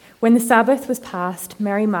When the Sabbath was past,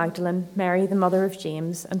 Mary Magdalene, Mary the mother of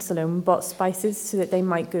James, and Salome bought spices so that they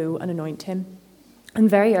might go and anoint him. And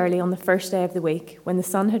very early on the first day of the week, when the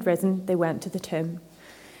sun had risen, they went to the tomb.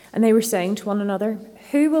 And they were saying to one another,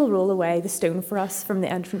 "Who will roll away the stone for us from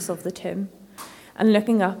the entrance of the tomb?" And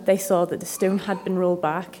looking up, they saw that the stone had been rolled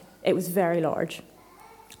back. It was very large.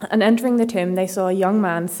 And entering the tomb, they saw a young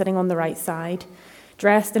man sitting on the right side,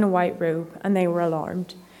 dressed in a white robe, and they were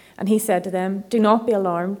alarmed. And he said to them, "Do not be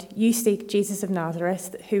alarmed. You seek Jesus of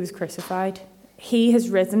Nazareth, who was crucified. He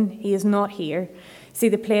has risen. He is not here. See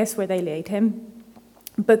the place where they laid him.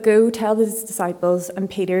 But go tell his disciples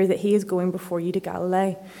and Peter that he is going before you to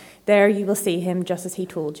Galilee. There you will see him just as he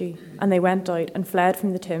told you." And they went out and fled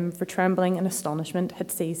from the tomb, for trembling and astonishment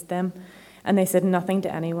had seized them. And they said nothing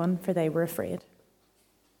to anyone, for they were afraid.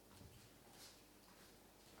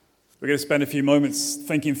 We're going to spend a few moments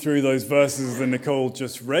thinking through those verses that Nicole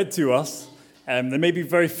just read to us. They may be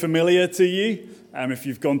very familiar to you if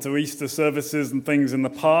you've gone to Easter services and things in the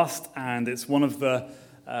past, and it's one of the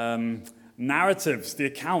narratives, the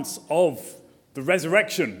accounts of the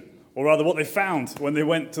resurrection, or rather what they found when they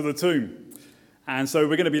went to the tomb. And so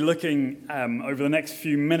we're going to be looking over the next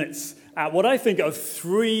few minutes at what I think are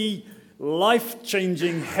three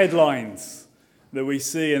life-changing headlines that we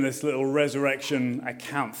see in this little resurrection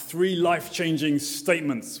account. Three life-changing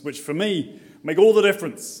statements, which for me make all the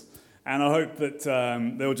difference. And I hope that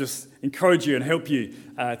they'll just encourage you and help you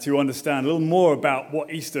to understand a little more about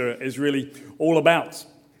what Easter is really all about.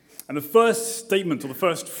 And the first statement, or the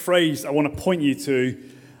first phrase I want to point you to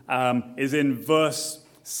is in verse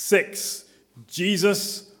 6,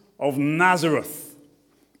 Jesus of Nazareth.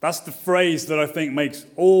 That's the phrase that I think makes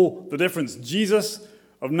all the difference. Jesus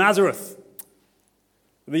of Nazareth.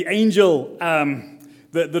 The angel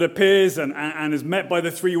that appears and is met by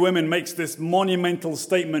the three women makes this monumental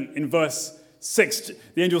statement in verse 6.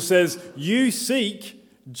 The angel says, "You seek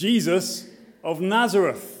Jesus of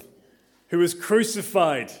Nazareth, who was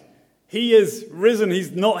crucified. He is risen.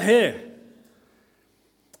 He's not here."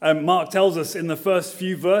 Mark tells us in the first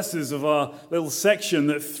few verses of our little section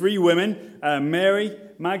that three women, Mary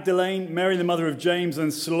Magdalene, Mary the mother of James,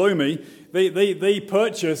 and Salome, they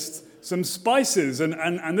purchased some spices,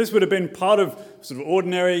 and this would have been part of sort of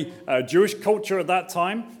ordinary Jewish culture at that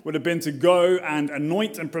time, would have been to go and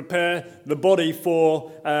anoint and prepare the body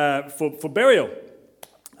for burial.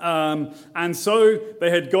 And so they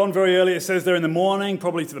had gone very early, it says there in the morning,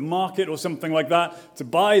 probably to the market or something like that, to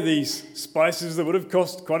buy these spices that would have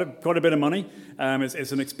cost quite a bit of money.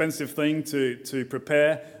 It's an expensive thing to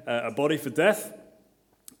prepare a body for death.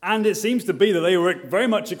 And it seems to be that they were very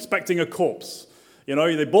much expecting a corpse. You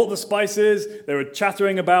know, they bought the spices, they were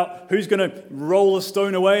chattering about who's going to roll the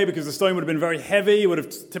stone away, because the stone would have been very heavy, would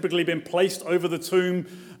have typically been placed over the tomb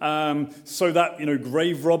so that,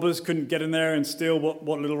 grave robbers couldn't get in there and steal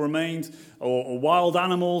what little remained, or wild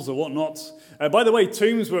animals or whatnot. By the way,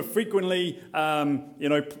 tombs were frequently,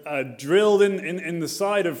 drilled in the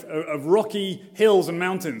side of rocky hills and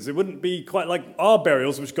mountains. It wouldn't be quite like our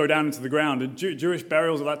burials, which go down into the ground. And Jewish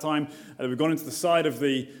burials at that time, they were gone into the side of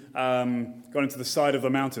the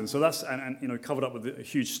mountain. So that's and covered up with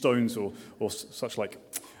huge stones or such like.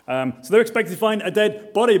 So they're expecting to find a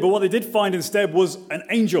dead body, but what they did find instead was an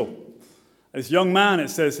angel. This young man, it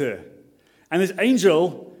says here, and this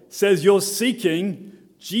angel says, "You're seeking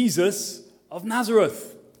Jesus of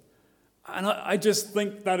Nazareth." And I just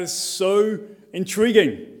think that is so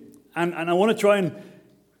intriguing. And I want to try and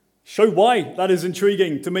show why that is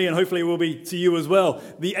intriguing to me, and hopefully it will be to you as well.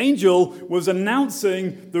 The angel was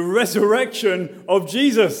announcing the resurrection of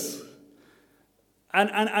Jesus.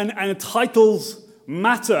 And titles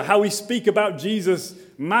matter. How we speak about Jesus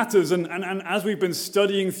matters. And as we've been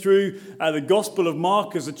studying through the Gospel of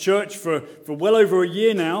Mark as a church for well over a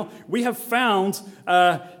year now, we have found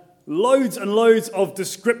loads and loads of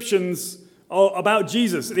descriptions about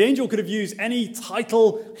Jesus. The angel could have used any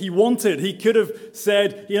title he wanted. He could have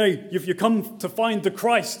said, you've come to find the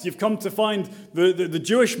Christ. You've come to find the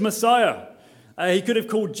Jewish Messiah. He could have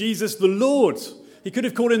called Jesus the Lord. He could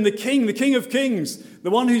have called him the King of Kings,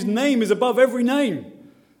 the one whose name is above every name.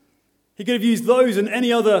 He could have used those and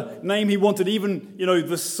any other name he wanted, even,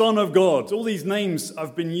 the Son of God. All these names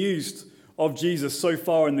have been used of Jesus so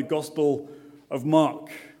far in the Gospel of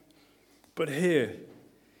Mark. But here,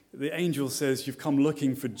 the angel says, "You've come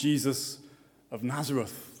looking for Jesus of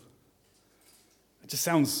Nazareth." It just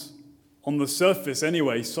sounds, on the surface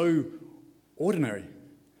anyway, so ordinary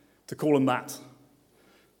to call him that.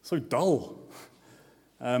 So dull.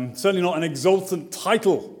 Certainly not an exultant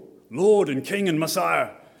title, Lord and King and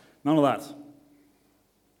Messiah. None of that.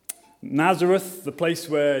 Nazareth, the place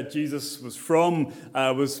where Jesus was from,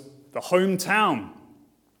 was the hometown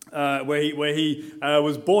where he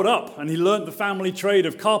was brought up, and he learnt the family trade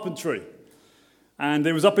of carpentry. And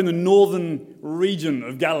it was up in the northern region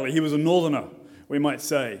of Galilee. He was a northerner, we might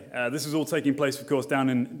say. This is all taking place, of course, down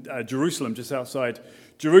in Jerusalem, just outside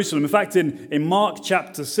Jerusalem. In fact, in Mark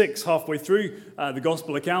chapter 6, halfway through the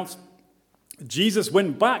gospel accounts, Jesus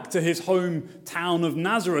went back to his hometown of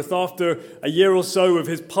Nazareth after a year or so of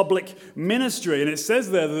his public ministry. And it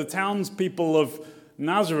says there that the townspeople of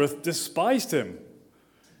Nazareth despised him.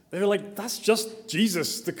 They were like, that's just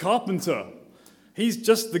Jesus, the carpenter. He's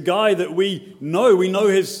just the guy that we know. We know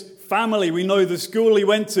his family. We know the school he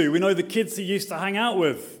went to. We know the kids he used to hang out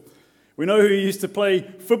with. We know who he used to play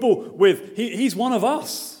football with. He's one of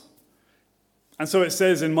us. And so it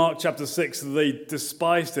says in Mark chapter 6 that they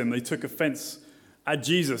despised him. They took offense at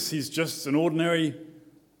Jesus. He's just an ordinary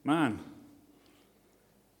man.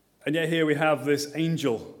 And yet here we have this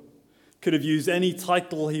angel. Could have used any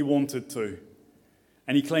title he wanted to.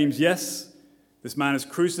 And he claims, yes, this man is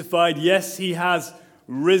crucified. Yes, he has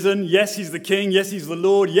risen. Yes, he's the king. Yes, he's the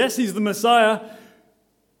Lord. Yes, he's the Messiah.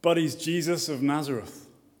 But he's Jesus of Nazareth.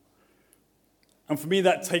 And for me,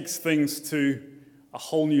 that takes things to a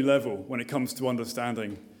whole new level when it comes to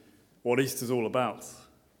understanding what Easter's all about.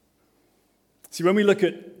 See, when we look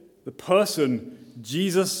at the person,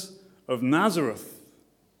 Jesus of Nazareth,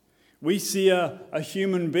 we see a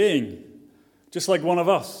human being, just like one of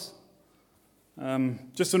us,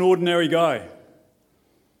 just an ordinary guy.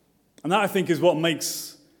 And that, I think, is what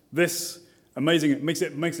makes this amazing. It makes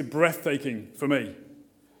it breathtaking for me.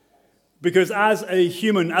 Because as a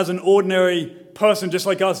human, as an ordinary person, just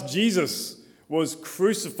like us, Jesus was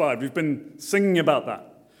crucified. We've been singing about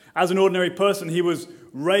that. As an ordinary person, he was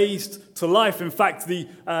raised to life. In fact, the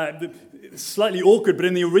slightly awkward, but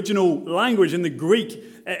in the original language, in the Greek,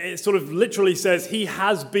 it sort of literally says, he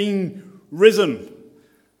has been risen,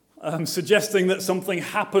 suggesting that something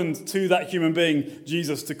happened to that human being,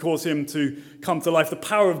 Jesus, to cause him to come to life. The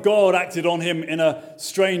power of God acted on him in a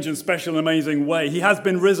strange and special and amazing way. He has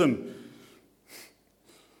been risen.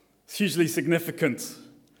 It's hugely significant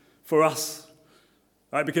for us.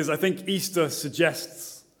 Right, because I think Easter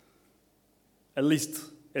suggests, at least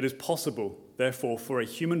it is possible, therefore, for a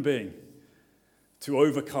human being to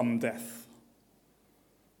overcome death.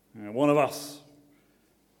 One of us.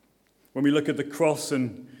 When we look at the cross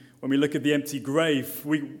and when we look at the empty grave,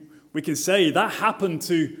 we can say that happened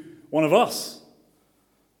to one of us.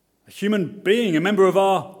 A human being, a member of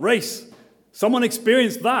our race. Someone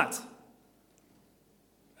experienced that.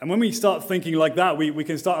 And when we start thinking like that, we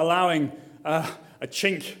can start allowing a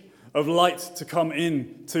chink of light to come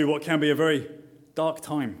in to what can be a very dark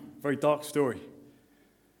time, very dark story.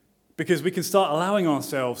 Because we can start allowing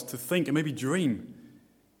ourselves to think and maybe dream.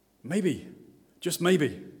 Maybe, just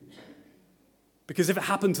maybe. Because if it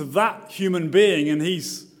happened to that human being and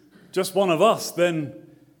he's just one of us, then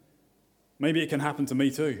maybe it can happen to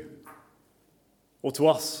me too. Or to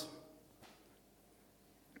us.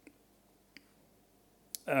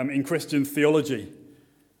 In Christian theology,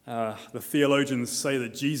 the theologians say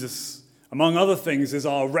that Jesus, among other things, is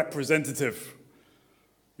our representative.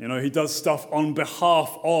 You know, he does stuff on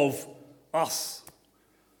behalf of us.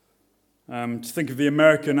 Just think of the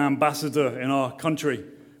American ambassador in our country.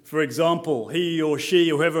 For example, he or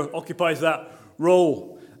she, or whoever occupies that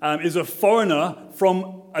role, is a foreigner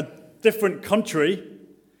from a different country,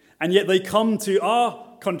 and yet they come to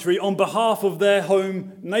our country on behalf of their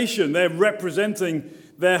home nation. They're representing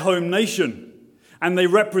their home nation. And they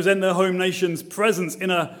represent their home nation's presence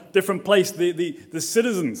in a different place. The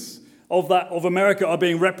citizens of America are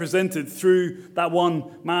being represented through that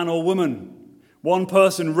one man or woman. One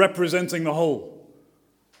person representing the whole.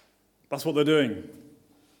 That's what they're doing.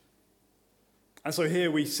 And so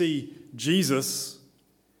here we see Jesus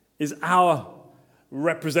is our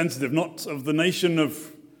representative, not of the nation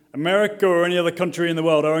of America or any other country in the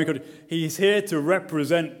world, our own country. He's here to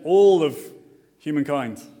represent all of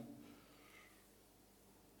humankind.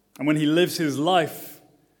 And when he lived his life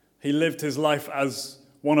as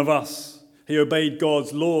one of us. He obeyed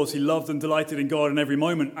God's laws. He loved and delighted in God in every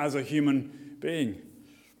moment as a human being.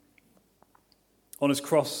 On his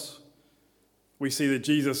cross, we see that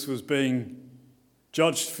Jesus was being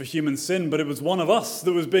judged for human sin, but it was one of us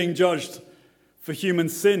that was being judged for human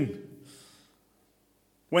sin.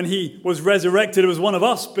 When he was resurrected, it was one of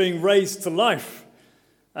us being raised to life,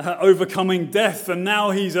 overcoming death, and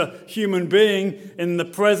now he's a human being in the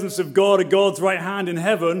presence of God at God's right hand in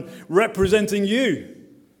heaven, representing you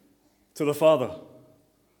to the Father.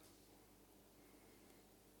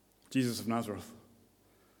 Jesus of Nazareth.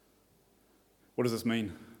 What does this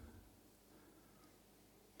mean?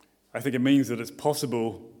 I think it means that it's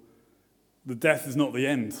possible that death is not the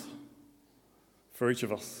end for each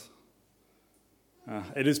of us.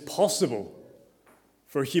 It is possible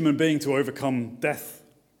for a human being to overcome death.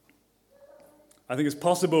 I think it's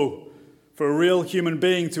possible for a real human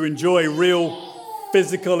being to enjoy real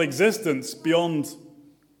physical existence beyond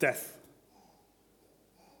death.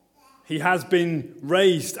 He has been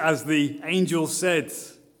raised, as the angel said.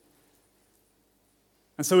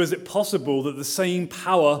 And so is it possible that the same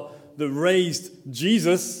power that raised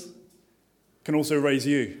Jesus can also raise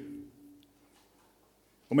you?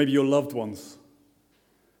 Or maybe your loved ones.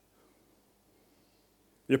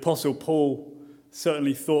 The Apostle Paul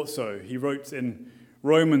certainly thought so. He wrote in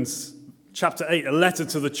Romans chapter 8, a letter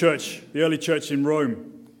to the church, the early church in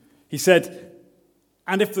Rome. He said,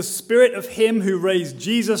 "And if the spirit of him who raised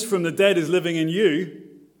Jesus from the dead is living in you,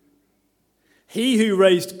 he who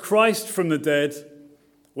raised Christ from the dead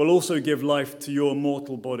will also give life to your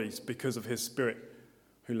mortal bodies because of his spirit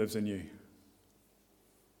who lives in you."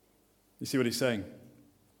 You see what he's saying?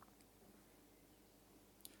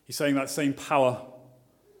 He's saying that same power,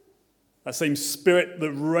 that same spirit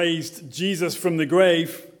that raised Jesus from the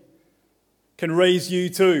grave can raise you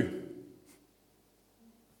too.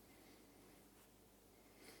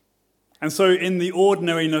 And so in the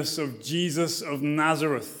ordinariness of Jesus of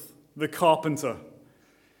Nazareth, the carpenter,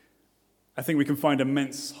 I think we can find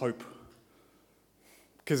immense hope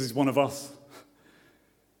because he's one of us.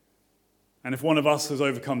 And if one of us has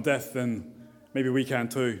overcome death, then maybe we can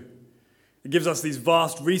too. It gives us these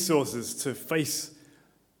vast resources to face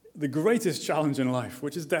the greatest challenge in life,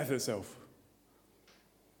 which is death itself.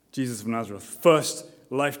 Jesus of Nazareth. First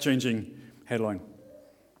life-changing headline.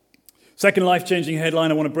 Second life-changing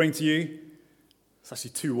headline I want to bring to you, it's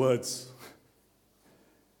actually two words.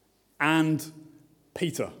 And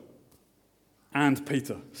Peter. And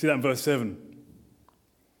Peter. See that in verse 7.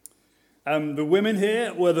 The women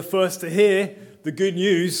here were the first to hear the good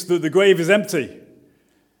news that the grave is empty.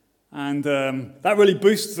 And that really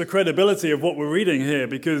boosts the credibility of what we're reading here,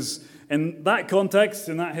 because in that context,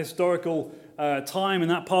 in that historical time, in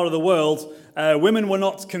that part of the world, women were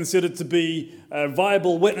not considered to be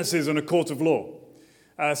viable witnesses in a court of law.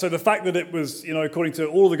 So the fact that it was, according to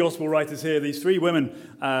all the gospel writers here, these three women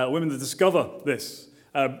that discover this,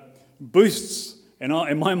 boosts, in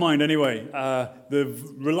my mind anyway, the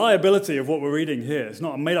reliability of what we're reading here. It's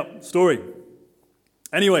not a made-up story.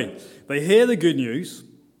 Anyway, they hear the good news,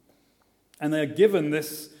 and they are given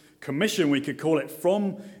this commission, we could call it,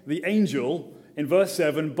 from the angel in verse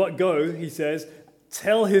 7. "But go," he says,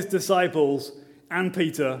 "tell his disciples and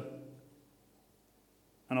Peter,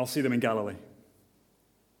 and I'll see them in Galilee."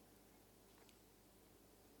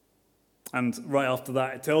 And right after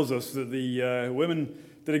that, it tells us that the women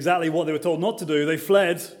did exactly what they were told not to do. They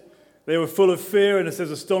fled. They were full of fear, and it says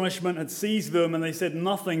astonishment had seized them, and they said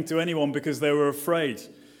nothing to anyone because they were afraid.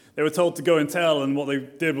 They were told to go and tell, and what they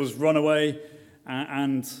did was run away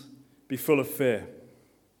and be full of fear.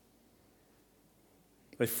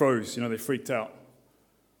 They froze, they freaked out.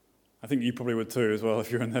 I think you probably would too as well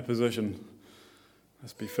if you're in their position.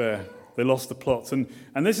 Let's be fair. They lost the plot. And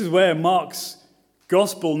this is where Mark's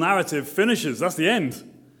gospel narrative finishes. That's the end.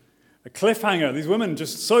 A cliffhanger. These women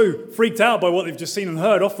just so freaked out by what they've just seen and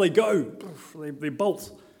heard, off they go. They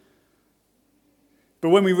bolt. But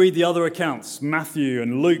when we read the other accounts, Matthew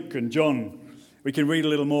and Luke and John, we can read a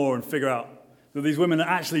little more and figure out that these women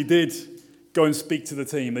actually did go and speak to the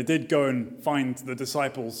team. They did go and find the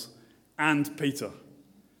disciples and Peter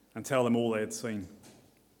and tell them all they had seen.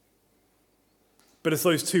 But it's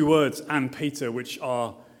those two words, "and Peter," which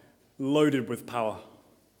are loaded with power.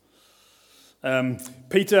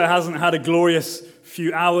 Peter hasn't had a glorious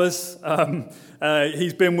few hours.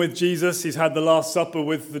 He's been with Jesus. He's had the Last Supper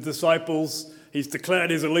with the disciples. He's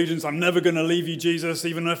declared his allegiance. "I'm never going to leave you, Jesus.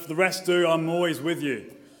 Even if the rest do, I'm always with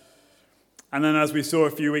you." And then, as we saw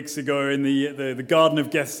a few weeks ago in the Garden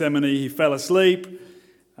of Gethsemane, he fell asleep.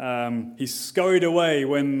 He scurried away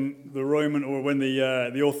when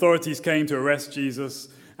the authorities came to arrest Jesus.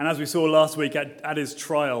 And as we saw last week at his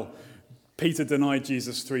trial, Peter denied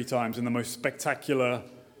Jesus 3 times in the most spectacular,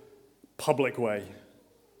 public way.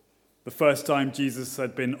 The first time Jesus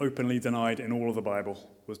had been openly denied in all of the Bible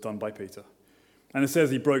was done by Peter. And it says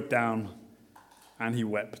he broke down and he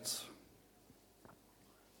wept.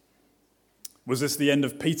 Was this the end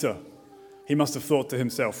of Peter? He must have thought to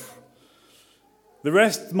himself. The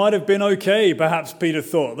rest might have been okay, perhaps Peter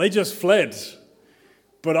thought. They just fled.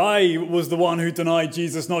 But I was the one who denied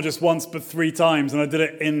Jesus not just once, but 3 times. And I did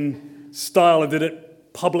it in style. I did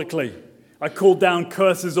it publicly. I called down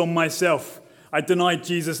curses on myself. I denied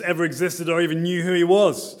Jesus ever existed or even knew who he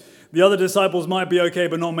was. The other disciples might be okay,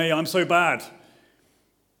 but not me. I'm so bad.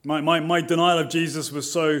 My denial of Jesus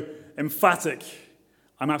was so emphatic.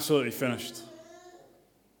 I'm absolutely finished.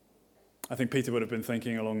 I think Peter would have been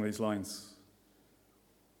thinking along these lines.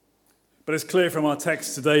 But it's clear from our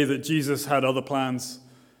text today that Jesus had other plans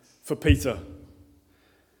for Peter.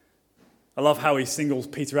 I love how he singles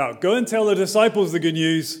Peter out. Go and tell the disciples the good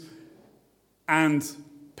news, and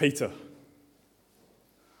Peter.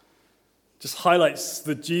 Just highlights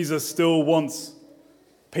that Jesus still wants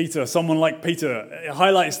Peter, someone like Peter. It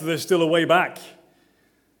highlights that there's still a way back.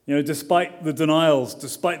 Despite the denials,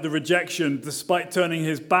 despite the rejection, despite turning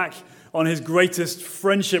his back on his greatest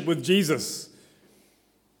friendship with Jesus,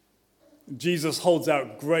 Jesus holds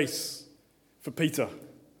out grace for Peter.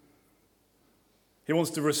 He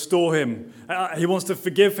wants to restore him. He wants to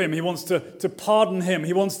forgive him. He wants to pardon him.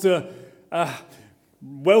 He wants to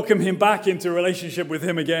welcome him back into a relationship with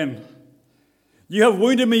him again. You have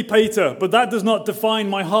wounded me, Peter, but that does not define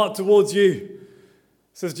my heart towards you,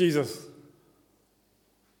 says Jesus.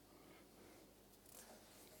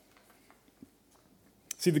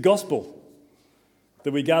 See, the gospel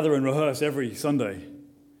that we gather and rehearse every Sunday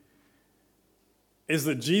is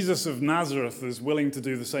that Jesus of Nazareth is willing to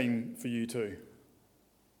do the same for you too.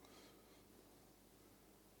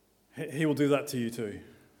 He will do that to you too.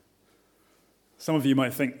 Some of you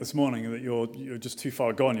might think this morning that you're just too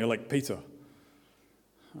far gone. You're like Peter.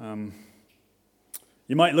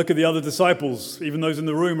 You might look at the other disciples, even those in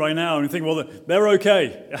the room right now, and think, well, they're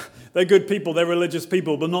okay. They're good people. They're religious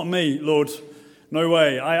people, but not me, Lord. No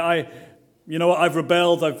way. You know what? I've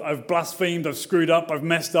rebelled. I've blasphemed. I've screwed up. I've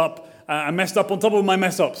messed up. I messed up on top of my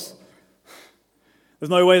mess-ups. There's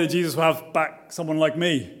no way that Jesus will have back someone like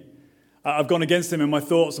me. I've gone against him in my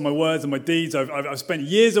thoughts and my words and my deeds. I've spent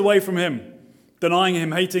years away from him, denying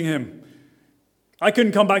him, hating him. I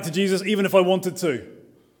couldn't come back to Jesus even if I wanted to.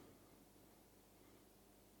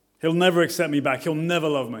 He'll never accept me back. He'll never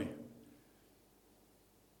love me.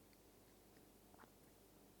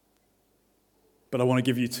 But I want to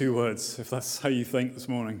give you two words, if that's how you think this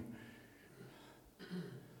morning.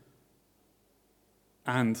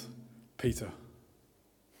 And Peter.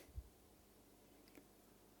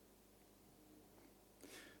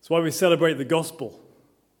 It's why we celebrate the gospel.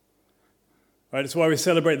 Right? It's why we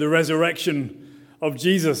celebrate the resurrection of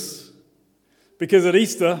Jesus. Because at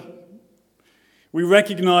Easter, we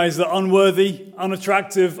recognize that unworthy,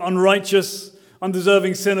 unattractive, unrighteous,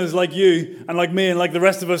 undeserving sinners like you and like me and like the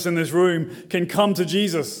rest of us in this room can come to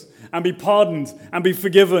Jesus and be pardoned and be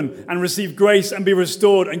forgiven and receive grace and be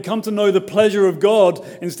restored and come to know the pleasure of God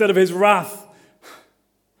instead of his wrath.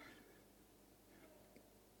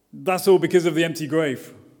 That's all because of the empty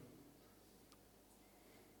grave.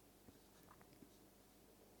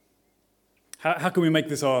 How can we make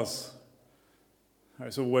this ours?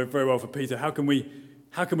 It's all very well for Peter. How can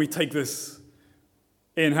we take this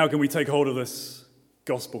in? How can we take hold of this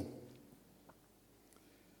gospel?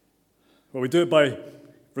 Well, we do it by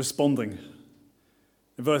responding.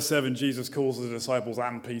 In verse 7, Jesus calls the disciples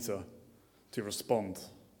and Peter to respond.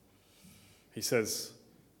 He says,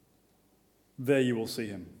 there you will see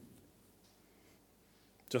him.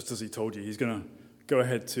 Just as he told you, he's going to go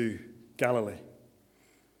ahead to Galilee.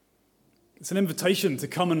 It's an invitation to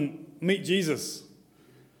come and meet Jesus,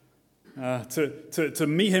 to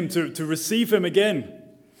meet him, to receive him again.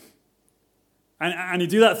 And you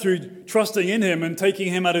do that through trusting in him and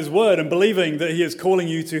taking him at his word and believing that he is calling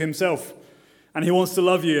you to himself. And he wants to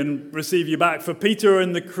love you and receive you back. For Peter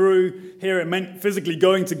and the crew here, it meant physically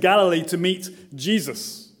going to Galilee to meet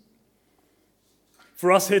Jesus.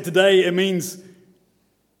 For us here today, it means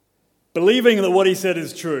believing that what he said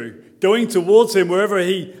is true, going towards him wherever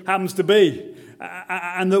he happens to be,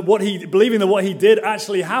 and that believing that what he did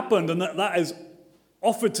actually happened, and that is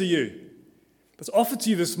offered to you. It's offered to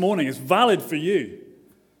you this morning. It's valid for you.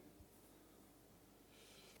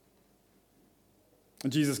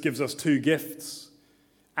 And Jesus gives us two gifts.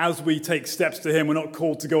 As we take steps to him, we're not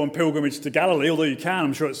called to go on pilgrimage to Galilee, although you can.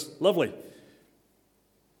 I'm sure it's lovely.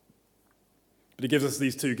 But he gives us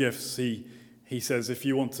these two gifts. He says, if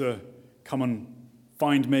you want to come and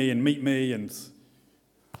find me and meet me, and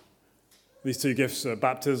these two gifts are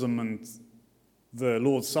baptism and the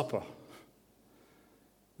Lord's Supper.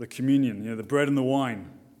 The communion, the bread and the wine.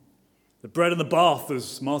 The bread and the bath,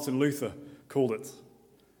 as Martin Luther called it.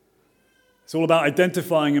 It's all about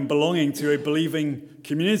identifying and belonging to a believing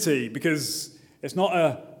community, because it's not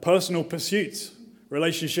a personal pursuit.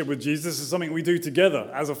 Relationship with Jesus is something we do together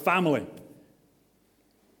as a family.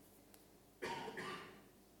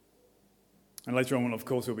 And later on, of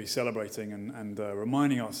course, we'll be celebrating and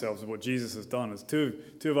reminding ourselves of what Jesus has done, as two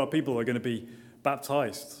of our people are going to be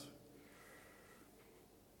baptized.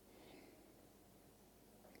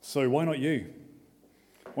 So why not you?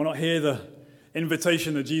 Why not hear the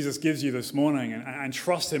invitation that Jesus gives you this morning and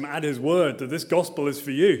trust him at his word that this gospel is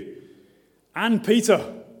for you and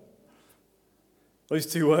Peter? Those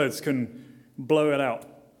two words can blow it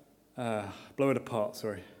apart.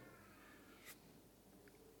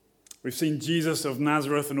 We've seen Jesus of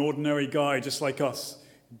Nazareth, an ordinary guy just like us,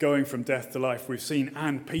 going from death to life. We've seen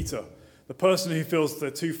and Peter, the person who feels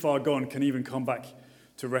they're too far gone, can even come back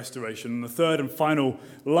to restoration. And the third and final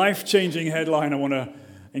life-changing headline I want to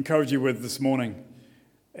encourage you with this morning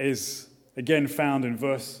is again found in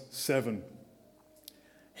verse 7.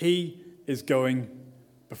 He is going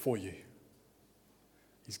before you.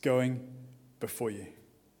 He's going before you.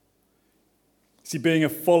 See, being a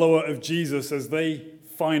follower of Jesus, as they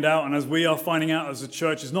find out and as we are finding out as a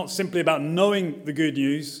church, is not simply about knowing the good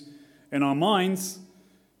news in our minds.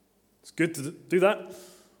 It's good to do that.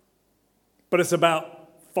 But it's about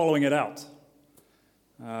following it out.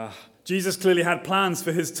 Jesus clearly had plans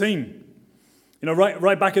for his team. You know,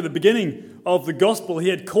 right back at the beginning of the gospel, he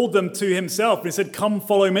had called them to himself and he said, "Come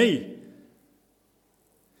follow me."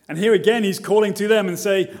 And here again, he's calling to them and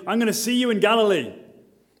saying, "I'm going to see you in Galilee.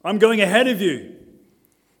 I'm going ahead of you."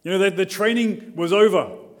 You know, the training was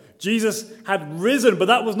over. Jesus had risen, but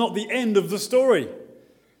that was not the end of the story.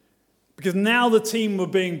 Because now the team were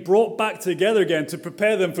being brought back together again to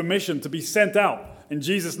prepare them for mission, to be sent out in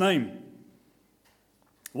Jesus' name.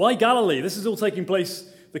 Why Galilee? This is all taking place,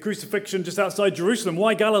 the crucifixion just outside Jerusalem.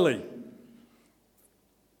 Why Galilee?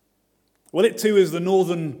 Well, it too is the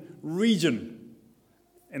northern region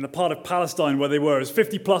in the part of Palestine where they were. It was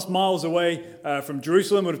 50 plus miles away from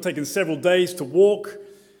Jerusalem. It would have taken several days to walk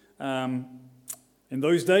in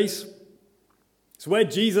those days. It's where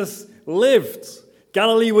Jesus lived.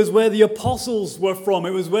 Galilee was where the apostles were from.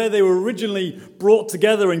 It was where they were originally brought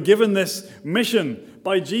together and given this mission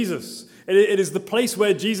by Jesus. It is the place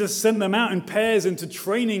where Jesus sent them out in pairs into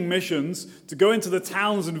training missions to go into the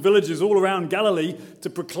towns and villages all around Galilee to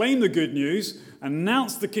proclaim the good news,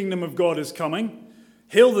 announce the kingdom of God is coming,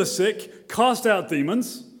 heal the sick, cast out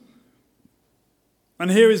demons.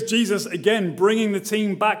 And here is Jesus again bringing the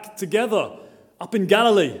team back together up in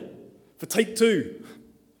Galilee for take two.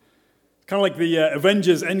 Kind of like the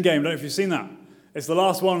Avengers Endgame. I don't know if you've seen that. It's the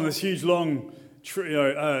last one in this huge, long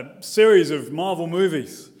series of Marvel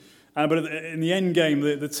movies. But in the end game,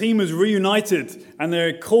 the team is reunited and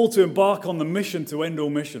they're called to embark on the mission to end all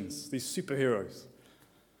missions. These superheroes.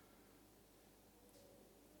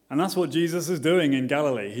 And that's what Jesus is doing in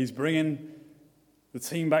Galilee. He's bringing the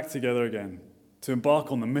team back together again to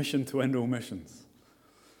embark on the mission to end all missions.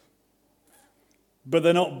 But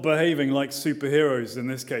they're not behaving like superheroes in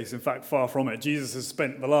this case. In fact, far from it. Jesus has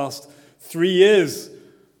spent the last 3 years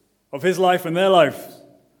of his life and their life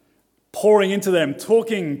pouring into them,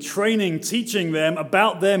 talking, training, teaching them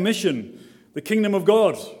about their mission, the kingdom of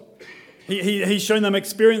God. He's shown them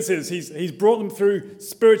experiences. He's brought them through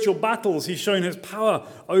spiritual battles. He's shown his power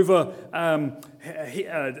over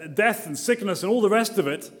death and sickness and all the rest of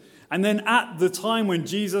it. And then at the time when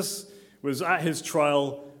Jesus was at his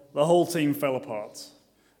trial, the whole team fell apart.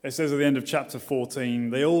 It says at the end of chapter 14,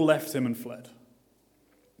 they all left him and fled.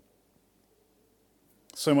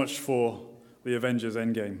 So much for the Avengers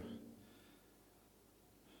Endgame.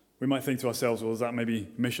 We might think to ourselves, well, is that maybe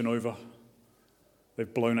mission over?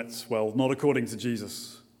 They've blown it. Well, not according to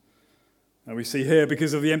Jesus. And we see here,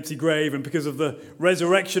 because of the empty grave and because of the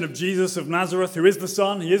resurrection of Jesus of Nazareth, who is the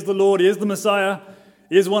Son, he is the Lord, he is the Messiah,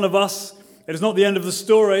 he is one of us. It is not the end of the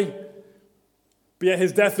story, but yet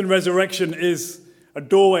his death and resurrection is a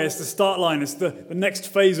doorway, it's the start line, it's the next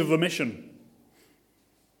phase of the mission.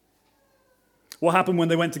 What happened when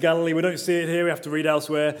they went to Galilee? We don't see it here, we have to read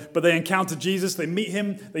elsewhere. But they encounter Jesus, they meet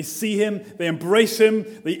him, they see him, they embrace him,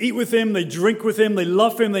 they eat with him, they drink with him, they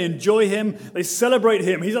love him, they enjoy him, they celebrate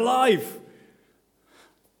him. He's alive.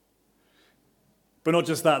 But not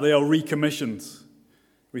just that, they are recommissioned.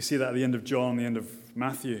 We see that at the end of John, the end of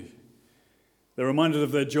Matthew. They're reminded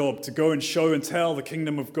of their job to go and show and tell the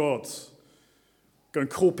kingdom of God. Go and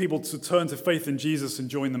call people to turn to faith in Jesus and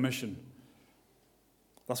join the mission.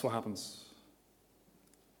 That's what happens.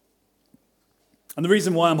 And the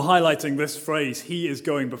reason why I'm highlighting this phrase, he is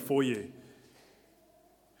going before you,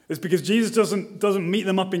 is because Jesus doesn't meet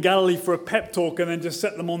them up in Galilee for a pep talk and then just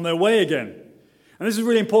set them on their way again. And this is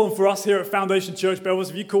really important for us here at Foundation Church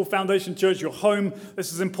Belfast. If you call Foundation Church your home,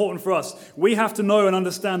 this is important for us. We have to know and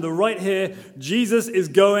understand that right here, Jesus is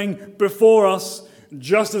going before us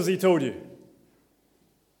just as he told you.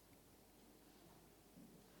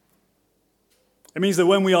 It means that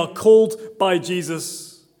when we are called by Jesus,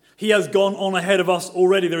 he has gone on ahead of us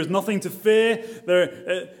already. There is nothing to fear.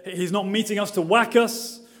 He's not meeting us to whack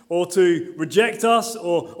us or to reject us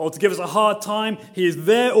or to give us a hard time. He is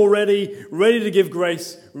there already, ready to give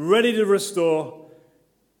grace, ready to restore,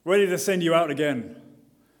 ready to send you out again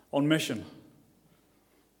on mission.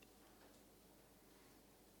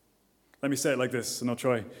 Let me say it like this, and I'll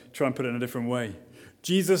try and put it in a different way.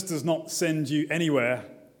 Jesus does not send you anywhere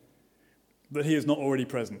that he is not already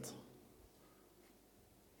present.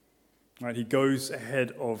 Right? He goes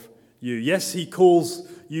ahead of you. Yes, he calls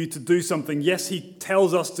you to do something. Yes, he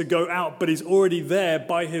tells us to go out, but he's already there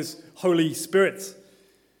by his Holy Spirit.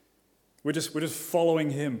 We're just following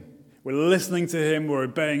him. We're listening to him. We're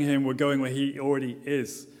obeying him. We're going where he already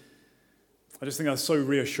is. I just think that's so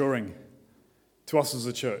reassuring to us as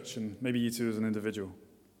a church, and maybe you too as an individual.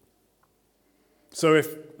 So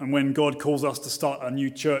if and when God calls us to start a new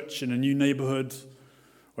church in a new neighborhood,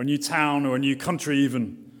 or a new town, or a new country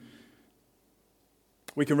even,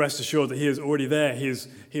 we can rest assured that he is already there. He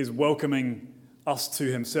is welcoming us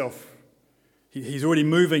to himself. He's already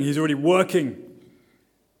moving. He's already working.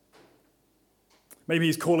 Maybe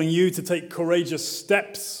he's calling you to take courageous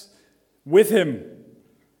steps with him,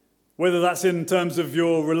 whether that's in terms of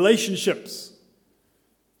your relationships,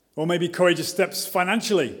 or maybe courageous steps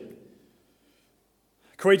financially,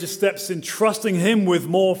 courageous steps in trusting him with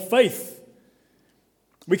more faith.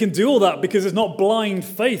 We can do all that because it's not blind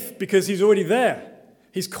faith, because he's already there.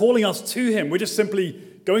 He's calling us to him. We're just simply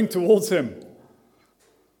going towards him.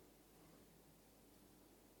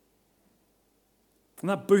 And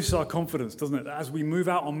that boosts our confidence, doesn't it? As we move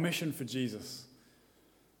out on mission for Jesus.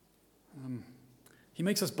 He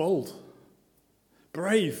makes us bold,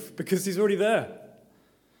 brave, because he's already there.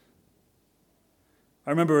 I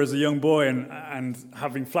remember as a young boy and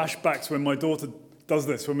having flashbacks when my daughter does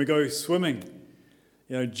this, when we go swimming,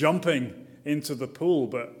 jumping into the pool.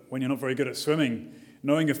 But when you're not very good at swimming,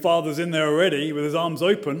 knowing your father's in there already with his arms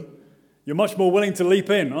open, you're much more willing to leap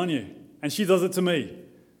in, aren't you? And she does it to me.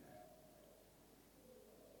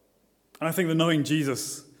 And I think that knowing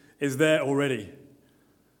Jesus is there already,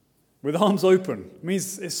 with arms open,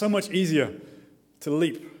 means it's so much easier to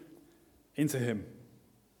leap into him.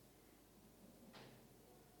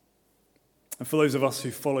 And for those of us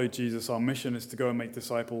who follow Jesus, our mission is to go and make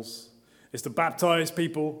disciples. It's to baptize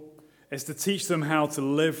people. It's to teach them how to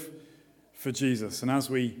live for Jesus. And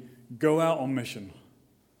as we go out on mission,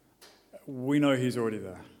 we know he's already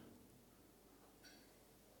there.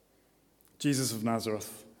 Jesus of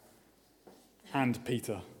Nazareth and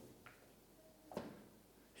Peter.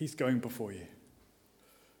 He's going before you.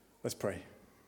 Let's pray.